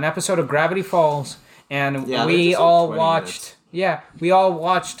an episode of Gravity Falls, and Yeah, they're we just like all 20 watched. minutes. Yeah, we all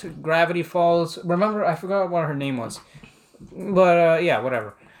watched Gravity Falls. Remember, I forgot what her name was, but yeah,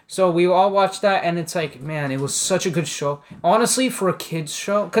 whatever. So we all watched that, and it's like, man, it was such a good show. Honestly, for a kids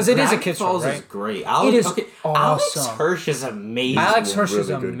show, because it is a kids show, right? Is great. It is Alex awesome. Hirsch is amazing. Alex Hirsch is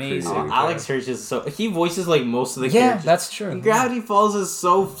Really good amazing. creative. Alex Hirsch is so. He voices like most of the Yeah, characters. that's true. And Gravity Falls is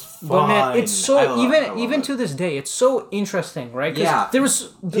so fun. But man, it's so I love even it. to this day, it's so interesting, right? 'Cause Yeah. there's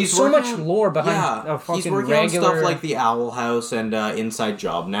He's so much working- lore behind a fucking he's working regular. on stuff like the Owl House and Inside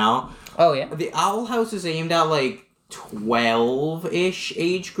Job now. Oh yeah. The Owl House is aimed at like 12-ish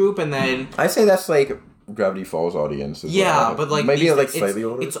age group, and then I say that's like Gravity Falls audience. As yeah, well. but like maybe these- like slightly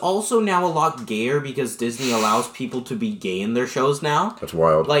older. It's also now a lot gayer because Disney allows people to be gay in their shows now. That's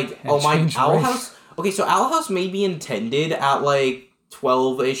wild. Like, oh my, change Owl race. House. Okay, so Owl House may be intended at like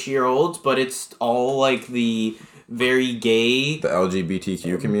 12-ish year olds, but it's all like the very gay the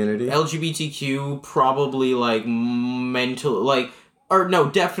LGBTQ community. LGBTQ, probably like mental, like, or no,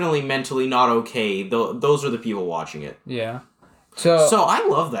 definitely mentally not okay. Those are the people watching it. Yeah. So So I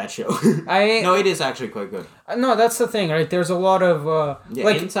love that show. I No, it is actually quite good. no, that's the thing, right? There's a lot of Yeah,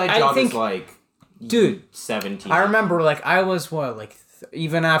 like Inside I Job think, is like, dude, 17. I remember like I was what like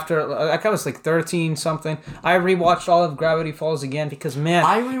even after like I was like 13 something. I rewatched all of Gravity Falls again because man,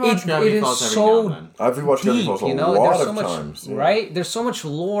 I rewatch Gravity it is Falls every so now and then. I've rewatched Gravity deep, Falls a you know. lot There's so of much, times. Yeah. right? There's so much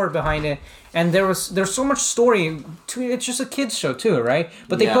lore behind it, and there's so much story to it. It's just a kids show too, right?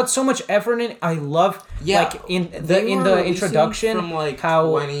 But they Yeah. put so much effort in. I love Yeah, like in they were the releasing introduction from, like, how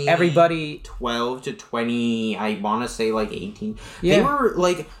 20 everybody 12 to 20, I want to say like 18. Yeah. They were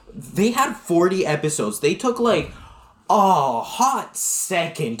like, they had 40 episodes. They took like a hot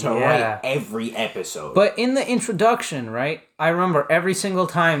second to Yeah. write every episode. But in the introduction, right? I remember every single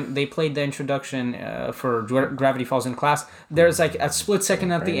time they played the introduction for Gravity Falls in class. There's like a split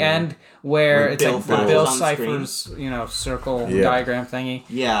second at the end where it's Bill like the flashes Bill on Cipher's circle Yeah. diagram thingy,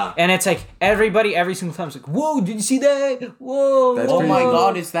 yeah. and it's like everybody every single time is like, "Whoa, did you see that? Whoa, That's Oh pretty my cool.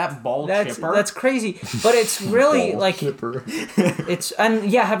 god, is that ball That's chipper? that's crazy." But it's really Ball like chipper. it's and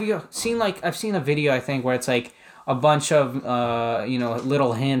yeah. Have you seen like I've seen a video I think where it's like a bunch of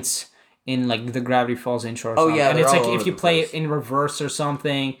little hints in like the Gravity Falls intro. Or Oh, something. yeah, and they're it's like all if over you the play place. it in reverse or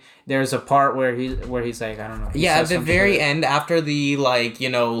something. There's a part where he's like I don't know. he Yeah, at says the something very weird. end, after the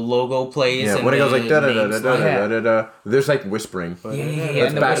logo plays. Yeah, and when it goes like the da da da names da come- da da da, there's like whispering. Yeah, yeah, yeah. That's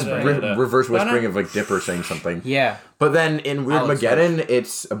and the bad, whisper. reverse whispering of like Dipper saying something. Yeah. But then in Weird Alex Mageddon,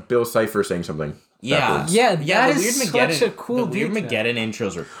 it's Bill Cipher saying something. Yeah, backwards. Yeah, yeah. that The is Weird such Mageddon, a cool the Weird detail. Mageddon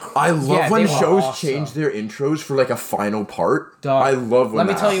intros are. I love Yeah, when they were shows awesome. change their intros for like a final part. Dog. I love when Let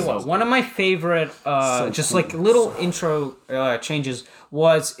me that tell you happens. what. One of my favorite, just like little intro changes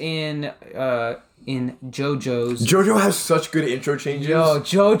was in JoJo's. JoJo has such good intro changes. Yo,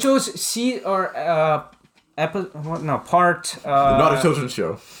 JoJo's part. Not a children's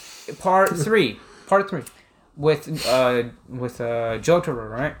show. Part three with Jotaro,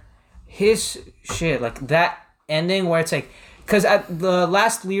 right? His shit, like that ending where it's like, because at the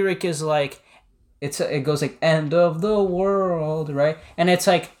last lyric is like, it goes like end of the world, right? And it's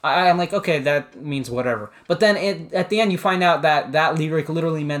like I'm like, okay, that means whatever. But then at the end you find out that lyric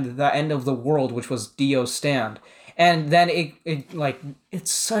literally meant the end of the world, which was Dio's stand. And then it like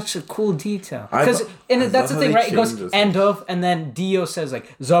it's such a cool detail because that's the love thing, how right? they It goes change this. end of, and then Dio says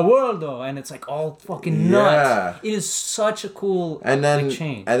like the world, and it's like all fucking nuts. It is such a cool And then, like,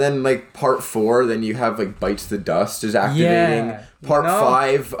 change. like part 4, then you have like Bites the Dust is activating. Yeah, Part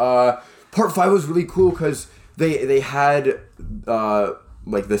 5, part 5 was really cool because they had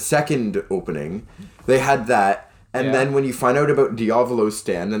like the second opening, they had that. And Yeah. then when you find out about Diavolo's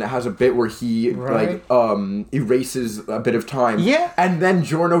stand, then it has a bit where he Right. like erases a bit of time. Yeah. And then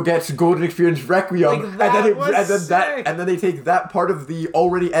Giorno gets Golden Experience Requiem, Like, that was sick. and then they take that part of the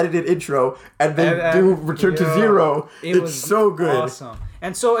already edited intro and they And- do Return to yo, Zero. it It's was so good. awesome.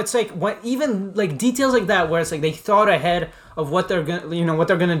 And so it's like what even like details like that where it's like they thought ahead of what they're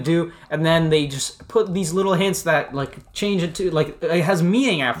gonna do, and then they just put these little hints that like change it to like it has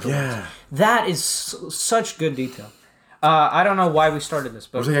meaning afterwards. Yeah. That is such good detail. I don't know why we started this,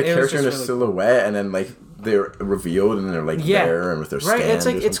 but It was like a it was character in a just really silhouette, and then like they're revealed, and they're like there, and with their right. stand It's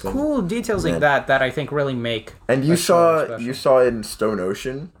like or it's something. cool details like Yeah. that I think really make. And you a show saw special. in Stone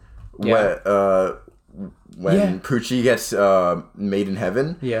Ocean Yeah. when Yeah. Poochie gets made in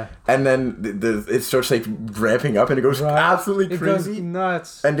heaven. Yeah. And then it starts like ramping up, and it goes absolutely It goes crazy.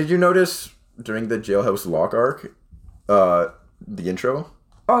 nuts. And did you notice during the Jailhouse Lock arc, the intro?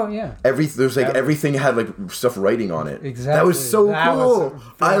 Oh yeah. Everything had like stuff writing on it. Exactly. That was so That was cool.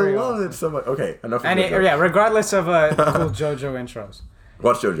 I very love awesome. it so much. Okay, enough. And of that. regardless of cool JoJo intros,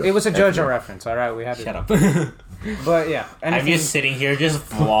 Watch JoJo. It was a Excellent. JoJo reference. All right, we had Shut to. up. But yeah, I'm anything- just sitting here, just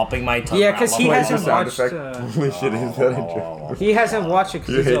flopping my tongue. Yeah, 'cause he Wait, hasn't the sound watched, effect? Holy shit, is that a joke? he hasn't watched it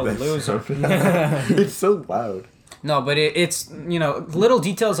You because he's a hate that loser. so- It's so loud. No, but it's little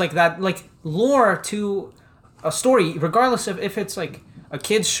details like that, like lore to a story, regardless of if it's like a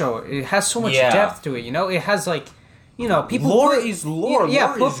kids show. It has so much Yeah. depth to it. It has like. People Lore put- is lore.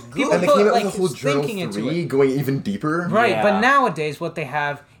 Yeah, Lore is people good. And they put came out like with a whole Journal thinking into 3 it. going even deeper. Right, Yeah. but nowadays what they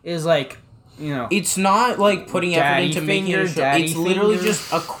have is like It's not like putting effort Daddy into making finger, a show. daddy It's literally finger.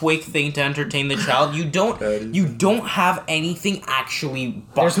 just a quick thing to entertain the child. You Daddy don't have anything actually behind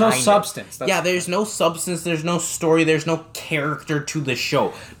there's no it. substance. That's- Yeah, there's no substance, there's no story, there's no character to the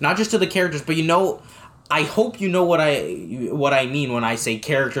show. Not just to the characters, but I hope you know what I mean when I say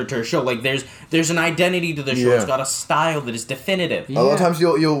character to a show. Like there's an identity to the show. Yeah. It's got a style that is definitive. A lot of times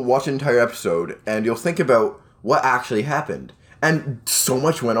you'll watch an entire episode and you'll think about what actually happened. And so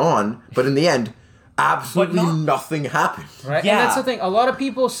much went on, but in the end, absolutely But not- nothing happened. Right, Yeah. and that's the thing. A lot of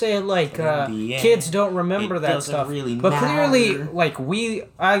people say like the end, kids don't remember it that doesn't stuff, really but clearly, matter. like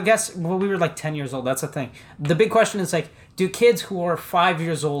I guess we were like 10 years old. That's the thing. The big question is like, do kids who are 5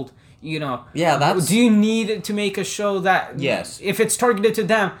 years old, Yeah, that's- do you need to make a show that Yes. if it's targeted to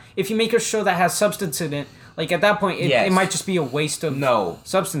them, if you make a show that has substance in it, like at that point, Yes. it might just be a waste of No.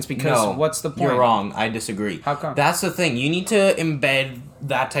 substance because what's the point? You're wrong. I disagree. How come? That's the thing. You need to embed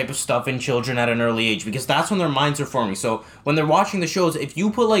that type of stuff in children at an early age because that's when their minds are forming. So when they're watching the shows, if you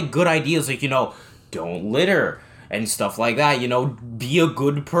put like good ideas like, don't litter and stuff like that, be a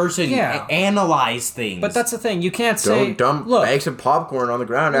good person, Yeah. analyze things. But that's the thing. You can't say Don't dump look. bags of popcorn on the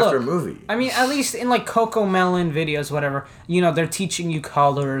ground after a Look, movie. I mean, at least in like Coco Melon videos, whatever, they're teaching you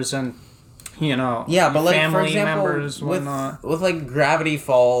colors and, yeah, but like family for example, members, whatnot. with like Gravity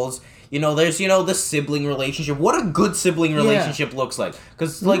Falls, there's the sibling relationship. What a good sibling relationship looks like,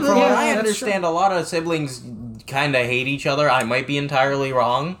 because like from what Yeah, I that's understand, a lot of siblings kind of hate each other. I might be entirely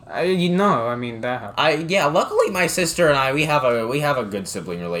wrong. I mean that happens. Luckily my sister and I we have a good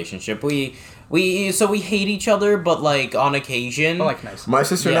sibling relationship. We hate each other, but like on occasion. I like nice. My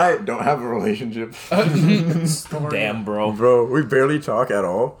sister Yeah. and I don't have a relationship. Damn, bro. Bro, we barely talk at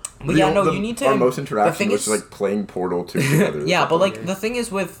all. But yeah, no, you need to- Our most the interaction thing was is- like playing Portal 2 together. Yeah, but like the thing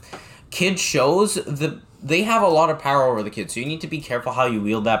is with kids shows, they have a lot of power over the kids, so you need to be careful how you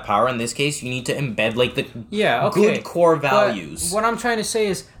wield that power. In this case, you need to embed like the good core But values. what I'm trying to say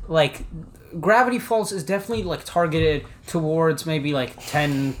is like Gravity Falls is definitely like targeted towards maybe like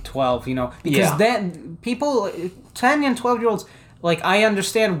 10, 12, because Yeah. then people 10 and 12-year-olds, like I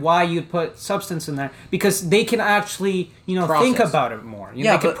understand why you'd put substance in there because they can actually, think Process. about it more.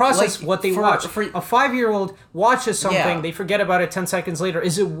 Yeah, they can but, process like, what they for- watch. for- A 5-year-old watches something, Yeah. they forget about it 10 seconds later.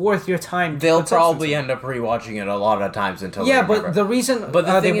 Is it worth your time? to They'll put substance probably end up rewatching it a lot of times until Yeah, they but remember. the reason But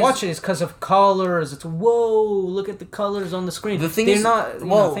the they thing watch is- it is because of colors. It's whoa, look at the colors on the screen. The thing they're is, not,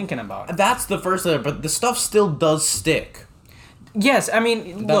 well, thinking about it. That's the first layer, but the stuff still does stick. Yes, I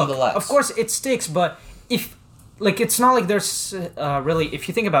mean, look, Nonetheless. of course it sticks, but if it's not like there's really, if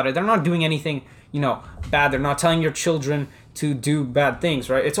you think about it, they're not doing anything, bad. They're not telling your children to do bad things,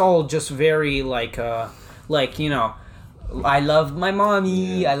 right? It's all just very I love my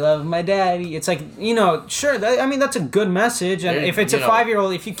mommy, I love my daddy. It's like, sure, that's a good message. And There- if it's a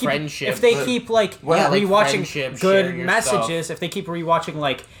 5-year-old, if you keep, friendship, if they but- keep Yeah, like rewatching friendship, good sharing your messages, if they keep rewatching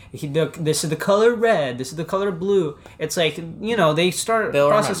this is the color red, this is the color blue, it's like, they start They'll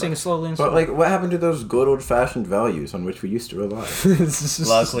processing remember. slowly and But slowly. like, what happened to those good old-fashioned values on which we used to rely?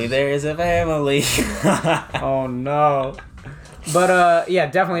 Luckily, there is a family. Oh no. But yeah,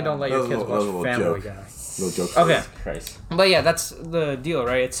 definitely don't let your That was kids a little watch Family joke. Guy. Little joke. Okay. Christ. But yeah, that's the deal,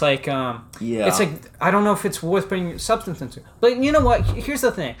 right? It's like Yeah. it's like I don't know if it's worth putting substance into. But you know what? Here's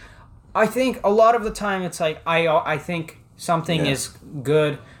the thing. I think a lot of the time it's like I think something Yeah. is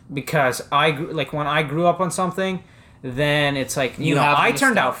good because when I grew up on something, then it's like You have I the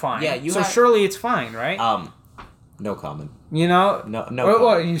turned stuff. out fine. Yeah, you so have- surely it's fine, right? No comment. No. No What, comment.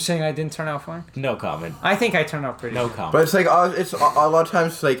 are you saying I didn't turn out fine? No comment. I think I turned out pretty. No good. comment. But it's like it's a lot of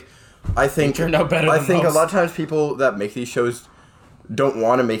times like I think turned out better I than think most. a lot of times people that make these shows don't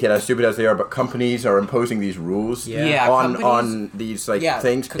want to make it as stupid as they are, but companies are imposing these rules Yeah, on companies- these Yeah,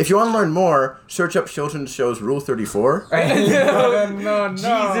 things. If you want to learn more, search up children's shows Rule 34. no.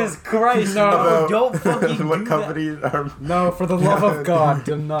 Jesus Christ! No, About don't fucking what do companies are. No, for the love of God,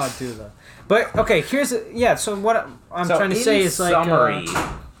 do not do that. But okay, so what I'm trying to say is like summary,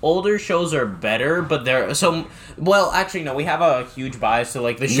 older shows are better, but they're so well. Actually, no, we have a huge bias to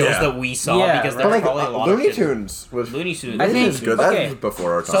like the shows that we saw because right. there's But probably a lot Looney of shit. Tunes was Looney Tunes. I Looney think- Tunes was good. okay. That was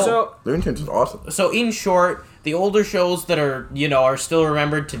before our time. So- Looney Tunes was awesome. So in short, the older shows that are are still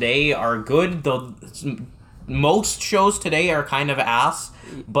remembered today are good. Though most shows today are kind of ass,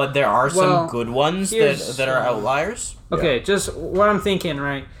 but there are some good ones here's, that are outliers. Okay, just what I'm thinking,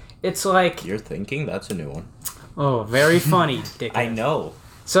 right? It's like, You're thinking that's a new one. oh, very funny, dickhead. I know.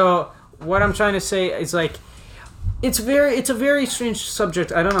 So what I'm trying to say is like, it's a very strange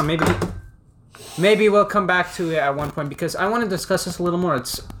subject. I don't know. Maybe we'll come back to it at one point because I want to discuss this a little more.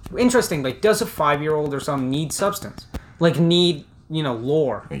 It's interesting. Like, does a 5-year-old or something need substance? Like, need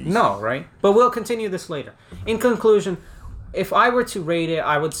lore? No, right? But we'll continue this later. In conclusion, if I were to rate it,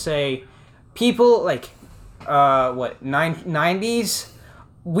 I would say people like 90s.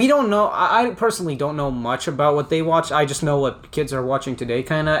 We don't know. I personally don't know much about what they watch. I just know what kids are watching today,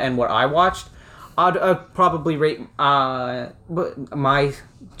 kind of, and what I watched. I'd probably rate my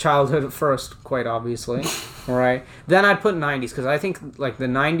childhood first, quite obviously, right? Then I'd put 90s because I think like the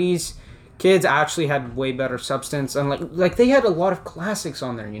 90s kids actually had way better substance and like they had a lot of classics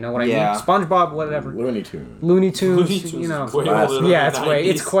on there. You know what I mean? SpongeBob, whatever. Looney Tunes. Looney Tunes, Tunes you know. is way older than Yeah, the it's 90s.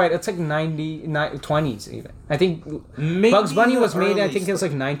 it's like 20s even. I think Maybe Bugs Bunny the was made. I early think it was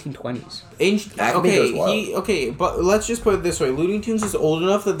like 1920s. goes wild. But let's just put it this way: Looney Tunes is old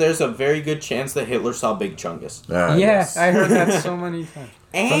enough that there's a very good chance that Hitler saw Big Chungus. Yes. I heard that so many times.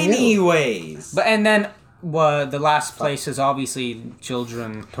 Anyways, But and then the last place is obviously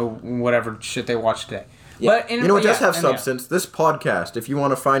children to whatever shit they watch today. Yeah. But You know, it does have substance. This podcast, if you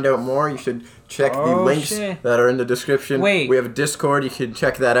want to find out more, you should check the Oh, links shit. that are in the description. Wait. We have a Discord. You can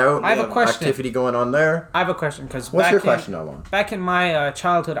check that out. I have We a question. Activity going on there. I have a question because What's your question, Alon? Back in my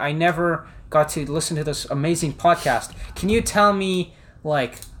childhood, I never got to listen to this amazing podcast. Can you tell me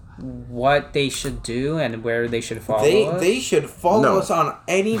like what they should do and where they should follow us? they should follow No. us on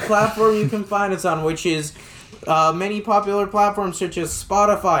any platform you can find us on, which is many popular platforms such as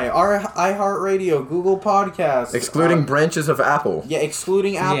Spotify, iHeartRadio, Google Podcasts, Excluding branches of Apple.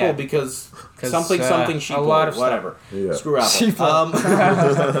 excluding Apple Yeah. because 'Cause, something a sheeple, lot of stuff. whatever. Yeah. Screw Apple.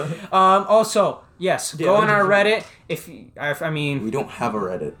 Sheeple. Also, yes, Yeah, go on what our did you- Reddit. I mean, We don't have a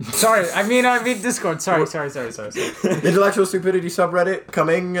Reddit. sorry, I mean Discord. Sorry. Intellectual Stupidity subreddit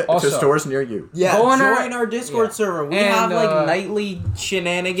coming Also- to stores near you. Yeah, Go on join our- our Discord yeah. server. We And, have like nightly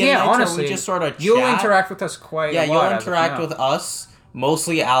shenanigans. Yeah, nights where honestly, we just sort of you'll chat. interact with us quite. Yeah, a you'll lot as of interact now. with us,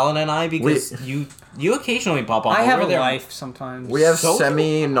 mostly Alan and I, because you occasionally pop on. I but have we're a there. life sometimes. We have So-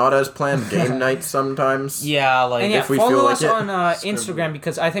 not as planned game nights sometimes. Yeah, like And yeah, if we follow feel like us it. on Instagram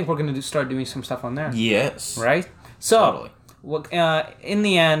because I think we're gonna start doing some stuff on there. yes, Right. So, Totally. in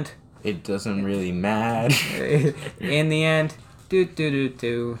the end, It doesn't really matter. in the end, do.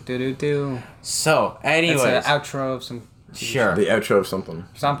 So, It's anyways, an outro of some sure. The outro of something.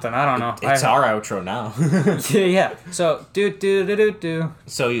 something. I don't know. It's our outro now. yeah. So do.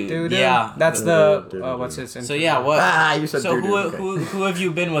 So Do-do. yeah, That's the what's his? so yeah, what? Ah, you said so doo-doo, okay. who have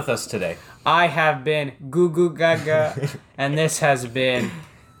you been with us today? I have been Goo Goo Gaga, and this has been.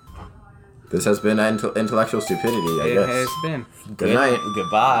 This has been intellectual stupidity, I It guess. has been. Good night.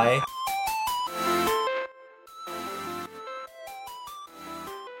 Goodbye.